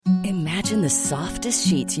Imagine the softest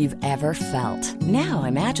sheets you've ever felt. Now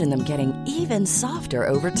imagine them getting even softer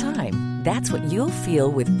over time. That's what you'll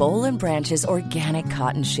feel with Boll & Branch's organic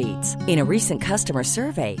cotton sheets. In a recent customer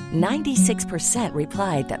survey, 96%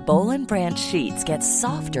 replied that Boll & Branch sheets get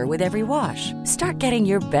softer with every wash. Start getting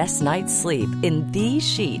your best night's sleep in these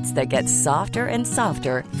sheets that get softer and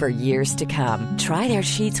softer for years to come. Try their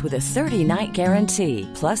sheets with a 30-night guarantee.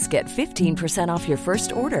 Plus, get 15% off your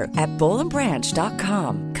first order at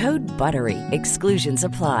bollandbranch.com. Code BUTTERY. Exclusions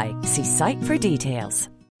apply. See site for details.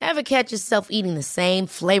 Ever catch yourself eating the same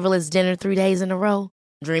flavorless dinner 3 days in a row?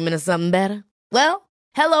 Dreaming of something better? Well,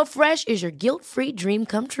 HelloFresh is your guilt-free dream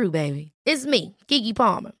come true, baby. It's me, Keke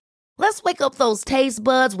Palmer. Let's wake up those taste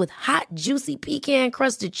buds with hot, juicy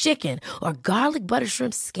pecan-crusted chicken or garlic butter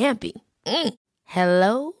shrimp scampi.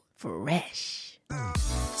 Hello Fresh.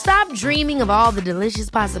 Stop dreaming of all the delicious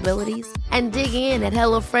possibilities and dig in at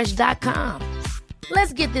HelloFresh.com.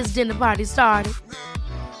 Let's get this dinner party started.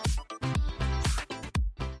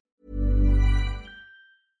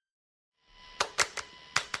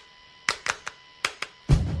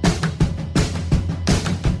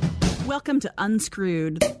 Welcome to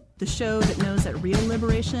Unscrewed, the show that knows that real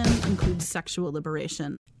liberation includes sexual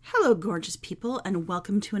liberation. Hello, gorgeous people, and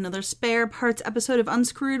welcome to another spare parts episode of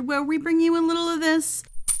Unscrewed, where we bring you a little of this,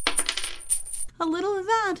 a little of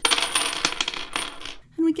that,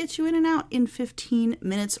 and we get you in and out in 15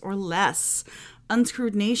 minutes or less.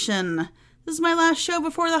 Unscrewed Nation, this is my last show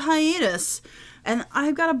before the hiatus, and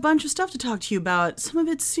I've got a bunch of stuff to talk to you about. Some of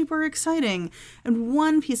it's super exciting, and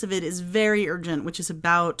one piece of it is very urgent, which is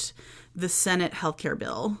about the Senate healthcare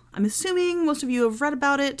bill. I'm assuming most of you have read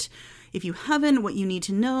about it. If you haven't, what you need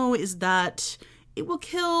to know is that it will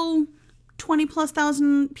kill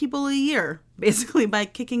 20,000+ people a year, basically, by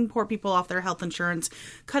kicking poor people off their health insurance,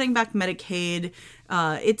 cutting back Medicaid.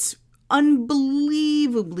 It's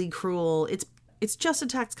unbelievably cruel. It's just a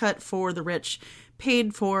tax cut for the rich,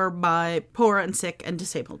 paid for by poor and sick and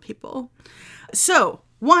disabled people. So,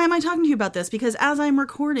 why am I talking to you about this? Because as I'm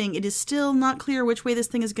recording, it is still not clear which way this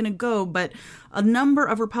thing is going to go, but a number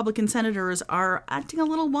of Republican senators are acting a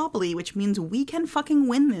little wobbly, which means we can fucking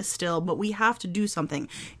win this still, but we have to do something.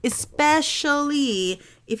 Especially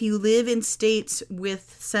if you live in states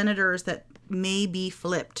with senators that may be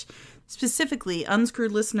flipped. Specifically,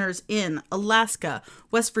 Unscrewed listeners in Alaska,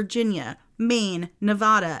 West Virginia, Maine,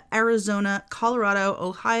 Nevada, Arizona, Colorado,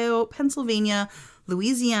 Ohio, Pennsylvania,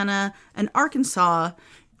 Louisiana, and Arkansas.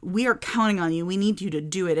 We are counting on you. We need you to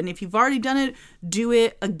do it. And if you've already done it, do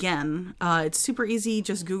it again. It's super easy.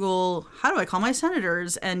 Just Google, how do I call my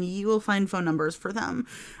senators? And you will find phone numbers for them.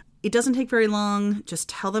 It doesn't take very long. Just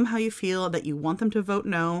tell them how you feel, that you want them to vote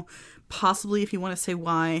no. Possibly if you want to say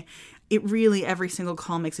why. It really, every single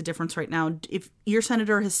call makes a difference right now. If your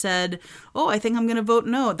senator has said, oh, I think I'm going to vote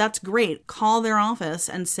no, that's great. Call their office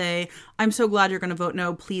and say, I'm so glad you're going to vote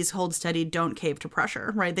no. Please hold steady. Don't cave to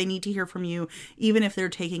pressure, right? They need to hear from you, even if they're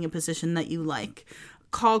taking a position that you like.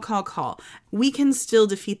 Call. We can still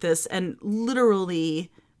defeat this, and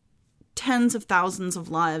literally tens of thousands of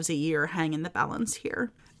lives a year hang in the balance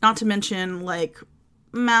here. Not to mention,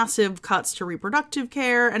 massive cuts to reproductive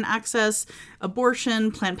care and access,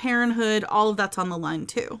 abortion, Planned Parenthood, all of that's on the line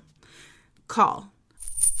too. Call.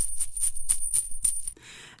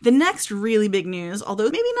 The next really big news, although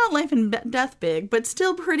maybe not life and death big, but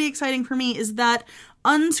still pretty exciting for me, is that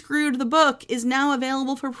Unscrewed the book is now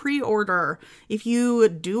available for pre-order. If you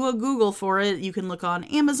do a Google for it, you can look on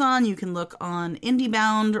Amazon, you can look on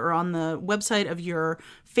IndieBound, or on the website of your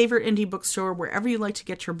favorite indie bookstore, wherever you like to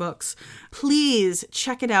get your books. Please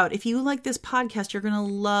check it out. If you like this podcast, you're going to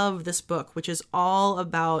love this book, which is all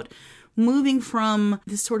about moving from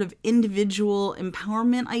this sort of individual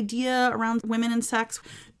empowerment idea around women and sex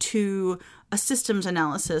to a systems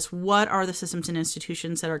analysis. What are the systems and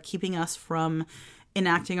institutions that are keeping us from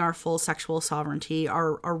enacting our full sexual sovereignty,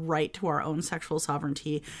 our right to our own sexual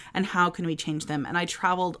sovereignty, and how can we change them? And I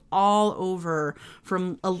traveled all over,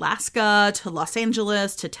 from Alaska to Los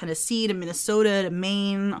Angeles to Tennessee to Minnesota to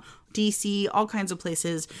Maine, DC, all kinds of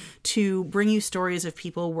places, to bring you stories of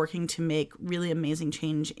people working to make really amazing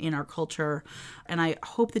change in our culture. And I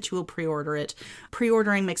hope that you will pre-order it.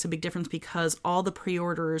 Pre-ordering makes a big difference because all the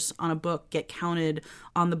pre-orders on a book get counted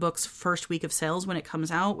on the book's first week of sales when it comes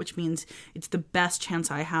out, which means it's the best chance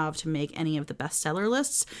I have to make any of the bestseller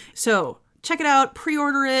lists. So check it out,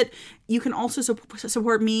 pre-order it. You can also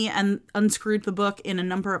support me and Unscrewed the book in a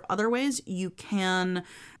number of other ways. You can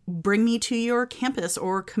bring me to your campus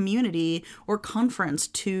or community or conference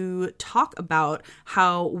to talk about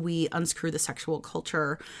how we unscrew the sexual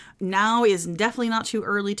culture. Now is definitely not too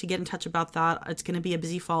early to get in touch about that. It's going to be a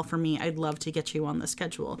busy fall for me. I'd love to get you on the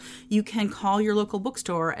schedule. You can call your local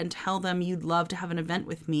bookstore and tell them you'd love to have an event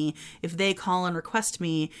with me. If they call and request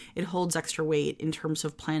me, it holds extra weight in terms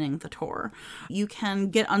of planning the tour. You can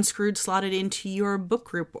get Unscrewed slotted into your book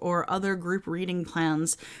group or other group reading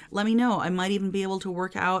plans. Let me know. I might even be able to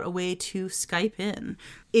work out a way to Skype in.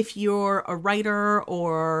 If you're a writer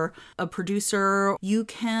or a producer, you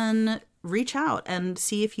can reach out and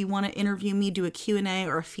see if you want to interview me, do a Q&A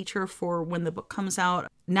or a feature for when the book comes out.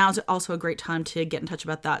 Now's also a great time to get in touch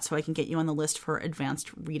about that so I can get you on the list for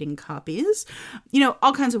advanced reading copies.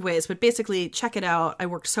 All kinds of ways, but basically check it out. I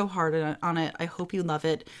worked so hard on it. I hope you love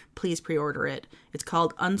it. Please pre-order it. It's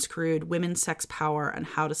called Unscrewed: Women's Sex Power and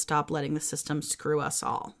How to Stop Letting the System Screw Us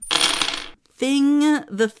All. Thing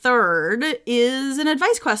the third is an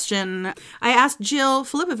advice question. I asked Jill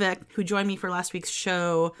Filipovic, who joined me for last week's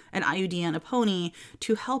show, An IUD and a Pony,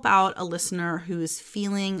 to help out a listener who's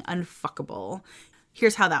feeling unfuckable.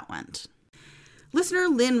 Here's how that went. Listener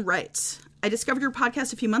Lynn writes, I discovered your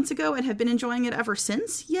podcast a few months ago and have been enjoying it ever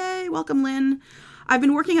since. Yay, welcome, Lynn. I've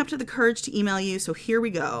been working up to the courage to email you, so here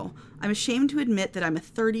we go. I'm ashamed to admit that I'm a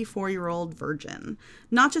 34-year-old virgin.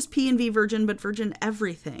 Not just P&V virgin, but virgin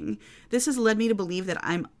everything. This has led me to believe that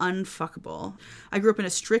I'm unfuckable. I grew up in a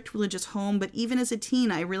strict religious home, but even as a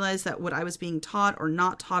teen, I realized that what I was being taught or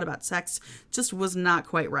not taught about sex just was not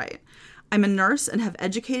quite right. I'm a nurse and have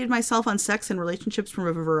educated myself on sex and relationships from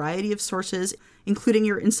a variety of sources, including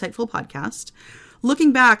your insightful podcast.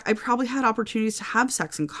 Looking back, I probably had opportunities to have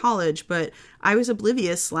sex in college, but I was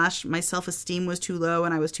oblivious / my self-esteem was too low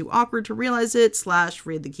and I was too awkward to realize it /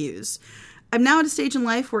 read the cues. I'm now at a stage in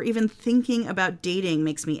life where even thinking about dating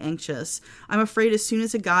makes me anxious. I'm afraid as soon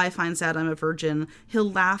as a guy finds out I'm a virgin, he'll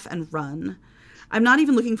laugh and run. I'm not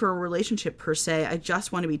even looking for a relationship per se. I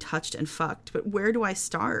just want to be touched and fucked. But where do I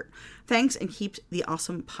start? Thanks, and keep the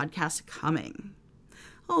awesome podcast coming.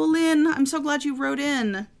 Oh, Lynn, I'm so glad you wrote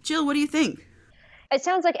in. Jill, what do you think? It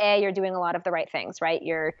sounds like, you're doing a lot of the right things, right?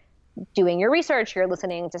 You're doing your research, you're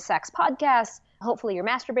listening to sex podcasts, hopefully you're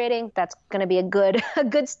masturbating. That's going to be a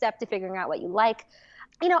good step to figuring out what you like.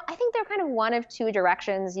 I think there are kind of one of two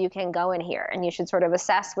directions you can go in here, and you should sort of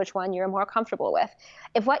assess which one you're more comfortable with.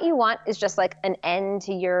 If what you want is just like an end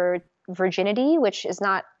to your virginity, which is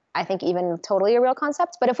not, I think, even totally a real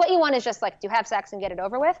concept, but if what you want is just like to have sex and get it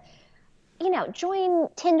over with, join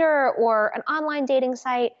Tinder or an online dating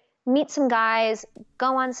site, meet some guys,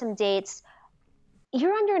 go on some dates.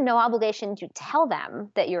 You're under no obligation to tell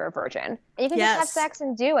them that you're a virgin. You can just have sex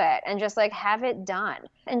and do it and just like have it done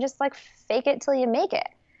and just like fake it till you make it.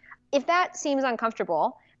 If that seems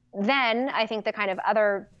uncomfortable, then I think the kind of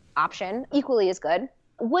other option, equally as good,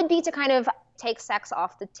 would be to kind of take sex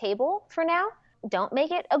off the table for now. Don't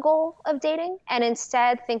make it a goal of dating, and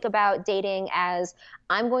instead think about dating as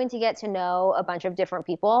I'm going to get to know a bunch of different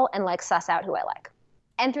people and like suss out who I like.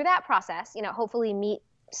 And through that process, hopefully meet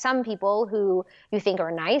some people who you think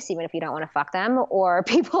are nice, even if you don't want to fuck them, or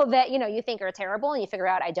people that, you think are terrible and you figure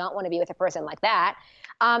out I don't want to be with a person like that.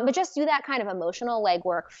 But just do that kind of emotional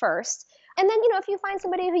legwork first. And then, if you find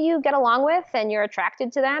somebody who you get along with and you're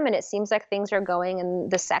attracted to them and it seems like things are going in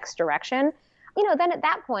the sex direction, then at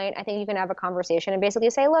that point, I think you can have a conversation and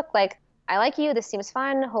basically say, look, like, I like you. This seems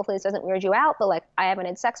fun. Hopefully this doesn't weird you out, but like, I haven't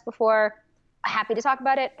had sex before. Happy to talk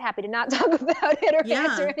about it, happy to not talk about it or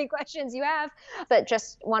answer any questions you have, but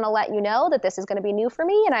just want to let you know that this is going to be new for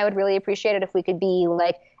me, and I would really appreciate it if we could be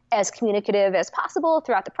like as communicative as possible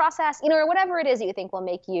throughout the process, or whatever it is that you think will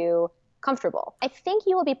make you comfortable. I think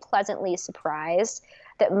you will be pleasantly surprised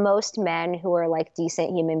that most men who are like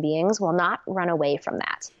decent human beings will not run away from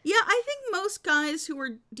that. Yeah, I think most guys who are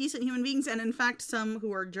decent human beings, and in fact some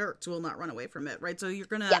who are jerks, will not run away from it, right? So you're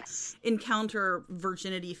going to encounter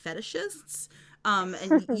virginity fetishists,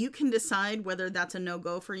 and you can decide whether that's a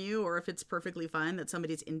no-go for you or if it's perfectly fine that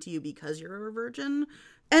somebody's into you because you're a virgin.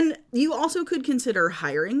 And you also could consider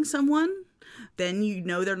hiring someone. Then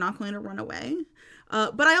they're not going to run away.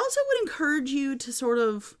 But I also would encourage you to sort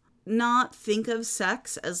of not think of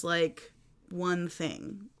sex as like one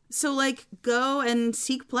thing. So like go and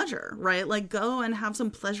seek pleasure, right? Like go and have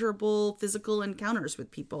some pleasurable physical encounters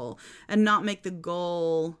with people and not make the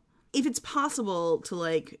goal, if it's possible to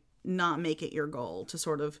like not make it your goal to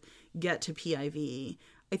sort of get to PIV.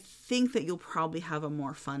 I think that you'll probably have a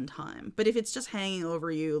more fun time. But if it's just hanging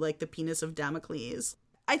over you like the penis of Damocles,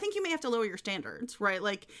 I think you may have to lower your standards, right?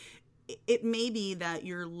 Like it may be that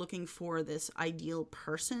you're looking for this ideal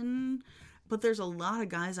person, But there's a lot of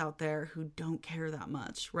guys out there who don't care that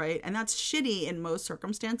much, right? And that's shitty in most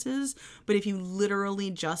circumstances. But if you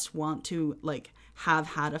literally just want to, like, have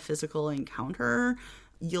had a physical encounter,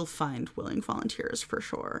 you'll find willing volunteers for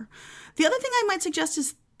sure. The other thing I might suggest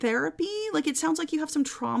is therapy. Like, it sounds like you have some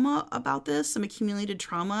trauma about this, some accumulated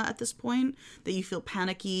trauma at this point, that you feel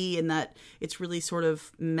panicky and that it's really sort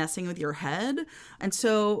of messing with your head. And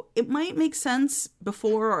so it might make sense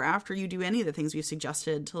before or after you do any of the things we've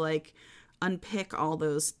suggested to, like, unpick all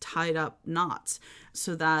those tied up knots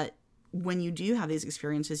so that when you do have these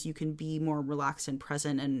experiences, you can be more relaxed and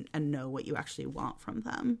present and know what you actually want from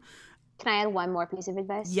them. Can I add one more piece of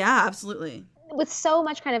advice? Yeah, absolutely. With so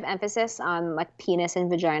much kind of emphasis on like penis and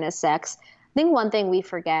vagina sex, I think one thing we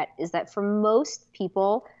forget is that for most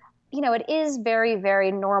people, you know, it is very,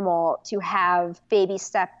 very normal to have baby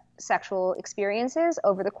step sexual experiences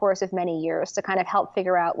over the course of many years to kind of help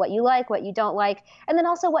figure out what you like, what you don't like, and then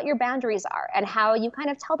also what your boundaries are and how you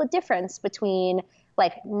kind of tell the difference between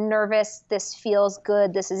like nervous, this feels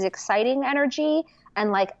good, this is exciting energy,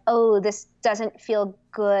 and like, oh, this doesn't feel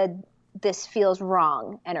good, this feels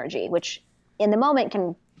wrong energy, which in the moment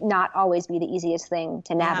can not always be the easiest thing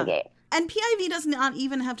to navigate. Yeah. And PIV does not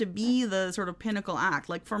even have to be the sort of pinnacle act.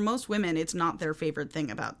 Like, for most women, it's not their favorite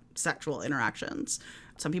thing about sexual interactions.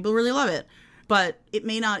 Some people really love it, but it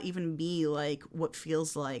may not even be like what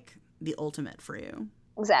feels like the ultimate for you.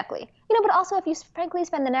 Exactly. You know, but also if you frankly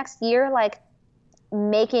spend the next year like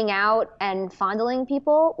making out and fondling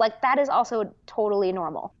people, like that is also totally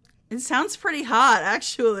normal. It sounds pretty hot,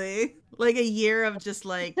 actually. Like a year of just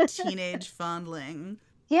like teenage fondling.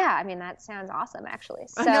 Yeah, I mean, that sounds awesome, actually.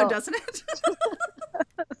 So... I know, doesn't it?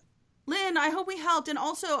 Lynn, I hope we helped. And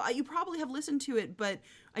also, you probably have listened to it, but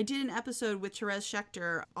I did an episode with Therese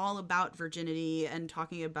Schechter all about virginity and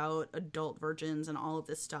talking about adult virgins and all of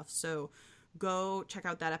this stuff. So go check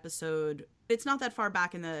out that episode. It's not that far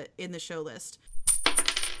back in the show list.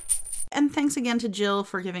 And thanks again to Jill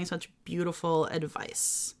for giving such beautiful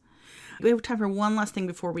advice. We have time for one last thing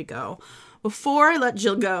before we go. Before I let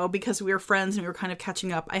Jill go, because we were friends and we were kind of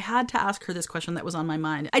catching up, I had to ask her this question that was on my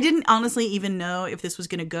mind. I didn't honestly even know if this was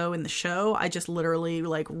going to go in the show. I just literally,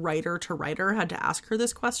 like, writer to writer, had to ask her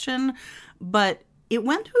this question. But it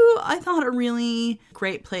went to, I thought, a really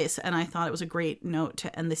great place. And I thought it was a great note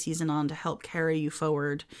to end the season on to help carry you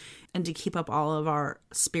forward and to keep up all of our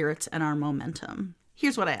spirits and our momentum.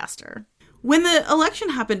 Here's what I asked her. When the election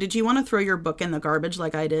happened, did you want to throw your book in the garbage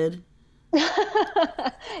like I did?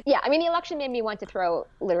 Yeah, I mean, the election made me want to throw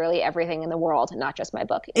literally everything in the world, not just my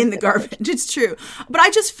book. In the garbage. It's true. But I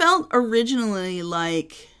just felt originally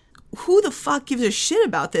like, who the fuck gives a shit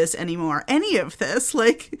about this anymore? Any of this?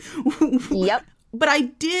 Like, yep. But I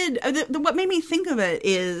did, what made me think of it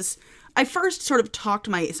is, I first sort of talked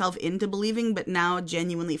myself into believing, but now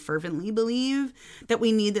genuinely fervently believe that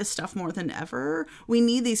we need this stuff more than ever. We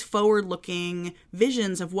need these forward-looking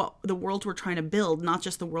visions of what the world we're trying to build, not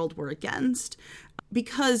just the world we're against.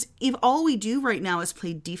 Because if all we do right now is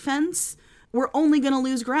play defense, we're only going to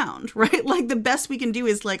lose ground, right? Like, the best we can do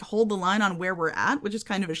is, like, hold the line on where we're at, which is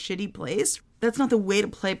kind of a shitty place. That's not the way to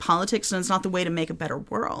play politics, and it's not the way to make a better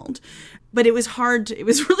world. But it was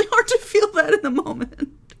really hard to feel that in the moment.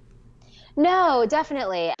 No,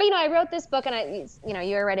 definitely. But, I wrote this book and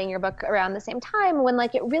you were writing your book around the same time when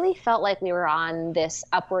like it really felt like we were on this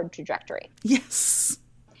upward trajectory. Yes.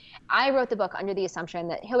 I wrote the book under the assumption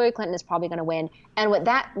that Hillary Clinton is probably going to win. And what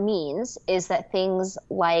that means is that things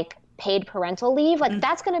like paid parental leave, like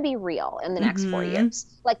that's going to be real in the next 4 years.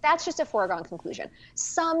 Like that's just a foregone conclusion.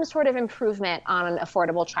 Some sort of improvement on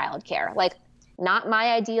affordable childcare, like not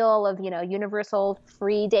my ideal of, universal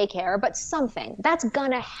free daycare, but something that's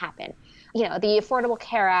going to happen. The Affordable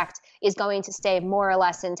Care Act is going to stay more or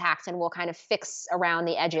less intact and will kind of fix around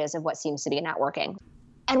the edges of what seems to be not working.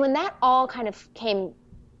 And when that all kind of came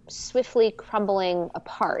swiftly crumbling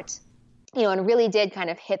apart, and really did kind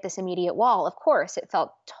of hit this immediate wall, of course, it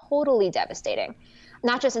felt totally devastating.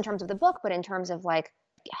 Not just in terms of the book, but in terms of like,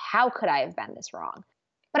 how could I have been this wrong?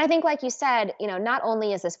 But I think, like you said, not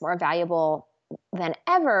only is this more valuable than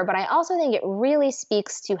ever, but I also think it really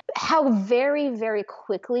speaks to how very, very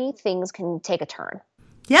quickly things can take a turn.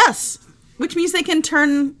 Yes, which means they can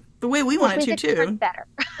turn the way we want it to, too. Turn better.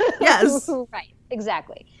 Yes. Right,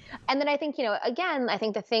 exactly. And then I think, again, I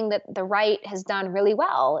think the thing that the right has done really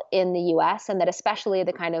well in the U.S., and that especially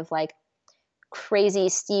the kind of like crazy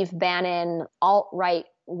Steve Bannon alt-right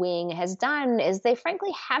wing has done, is they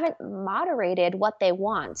frankly haven't moderated what they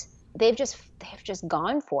want. They've just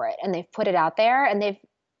gone for it, and they've put it out there, and they've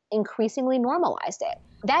increasingly normalized it.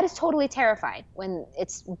 That is totally terrifying when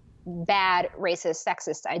it's bad, racist,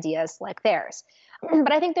 sexist ideas like theirs.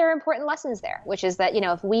 But I think there are important lessons there, which is that,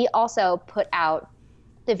 if we also put out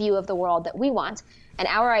the view of the world that we want and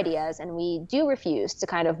our ideas, and we do refuse to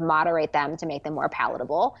kind of moderate them to make them more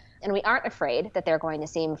palatable, and we aren't afraid that they're going to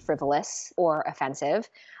seem frivolous or offensive,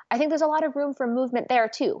 I think there's a lot of room for movement there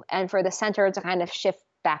too, and for the center to kind of shift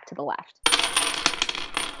back to the left.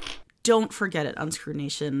 Don't forget it, Unscrewed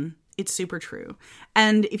Nation. It's super true.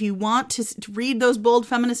 And if you want to read those bold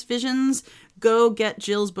feminist visions, go get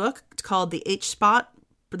Jill's book. It's called The H Spot,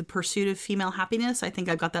 The Pursuit of Female Happiness. I think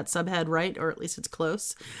I got that subhead right, or at least it's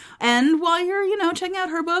close. And while you're, checking out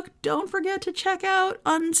her book, don't forget to check out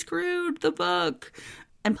Unscrewed, the book,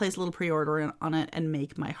 and place a little pre-order on it and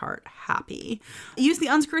make my heart happy. Use the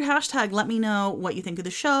Unscrewed hashtag. Let me know what you think of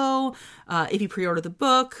the show. If you pre-order the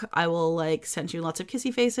book, I will send you lots of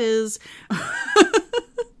kissy faces.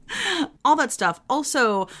 All that stuff.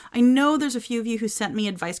 Also, I know there's a few of you who sent me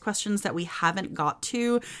advice questions that we haven't got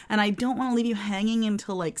to, and I don't want to leave you hanging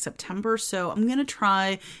until September, so I'm going to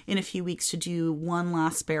try in a few weeks to do one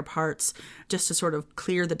last spare parts just to sort of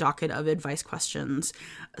clear the docket of advice questions.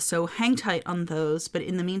 So hang tight on those, but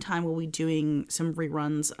in the meantime, we'll be doing some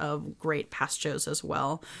reruns of great past shows as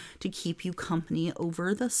well to keep you company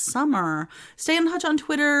over the summer. Stay in touch on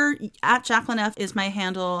Twitter. @JacquelineF is my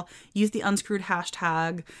handle. Use the Unscrewed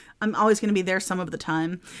hashtag. I'm always going to be there some of the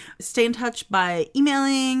time. Stay in touch by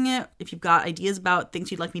emailing if you've got ideas about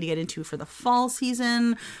things you'd like me to get into for the fall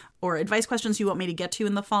season, or advice questions you want me to get to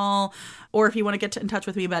in the fall, or if you want to get in touch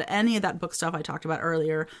with me about any of that book stuff I talked about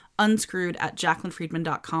earlier,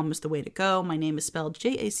 unscrewed@JacquelineFriedman.com is the way to go. My name is spelled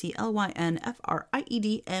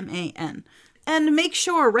JACLYNFRIEDMAN. And make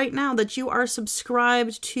sure right now that you are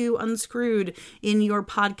subscribed to Unscrewed in your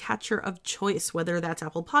podcatcher of choice, whether that's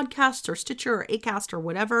Apple Podcasts or Stitcher or Acast or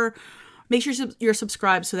whatever. Make sure you're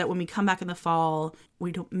subscribed so that when we come back in the fall,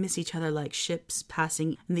 we don't miss each other like ships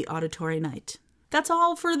passing in the auditory night. That's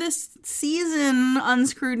all for this season,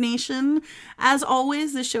 Unscrewed Nation. As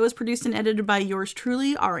always, this show is produced and edited by yours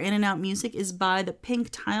truly. Our in and out music is by The Pink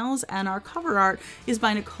Tiles, and our cover art is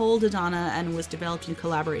by Nicole Dodonna and was developed in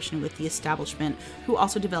collaboration with The Establishment, who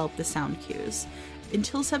also developed the sound cues.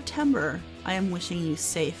 Until September, I am wishing you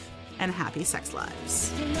safe and happy sex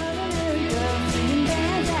lives.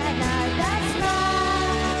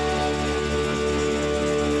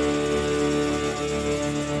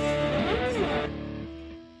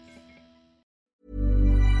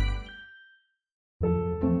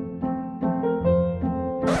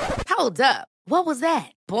 Hold up. What was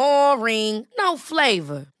that? Boring. No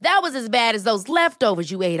flavor. That was as bad as those leftovers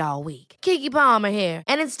you ate all week. Keke Palmer here.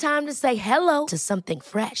 And it's time to say hello to something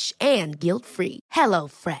fresh and guilt-free. Hello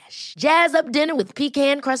Fresh. Jazz up dinner with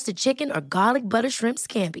pecan-crusted chicken or garlic butter shrimp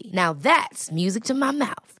scampi. Now that's music to my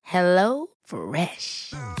mouth. Hello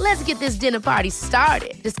Fresh. Let's get this dinner party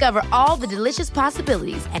started. Discover all the delicious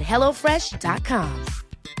possibilities at HelloFresh.com.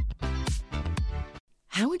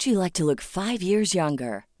 How would you like to look 5 years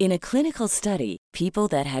younger? In a clinical study, people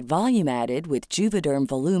that had volume added with Juvederm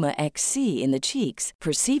Voluma XC in the cheeks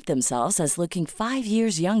perceived themselves as looking 5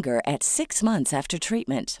 years younger at 6 months after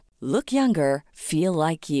treatment. Look younger, feel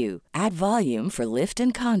like you. Add volume for lift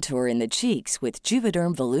and contour in the cheeks with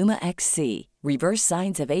Juvederm Voluma XC. Reverse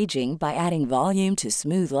signs of aging by adding volume to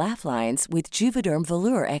smooth laugh lines with Juvederm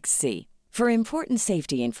Volure XC. For important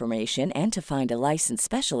safety information and to find a licensed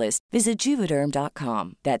specialist, visit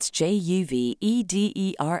Juvederm.com. That's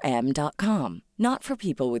JUVEDERM.com. Not for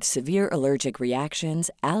people with severe allergic reactions,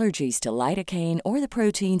 allergies to lidocaine, or the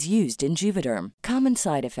proteins used in Juvederm. Common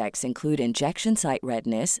side effects include injection site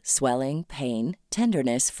redness, swelling, pain,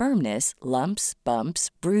 tenderness, firmness, lumps, bumps,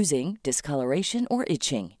 bruising, discoloration, or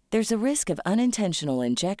itching. There's a risk of unintentional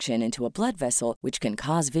injection into a blood vessel, which can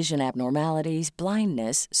cause vision abnormalities,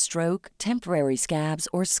 blindness, stroke, temporary scabs,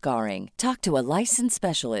 or scarring. Talk to a licensed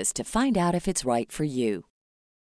specialist to find out if it's right for you.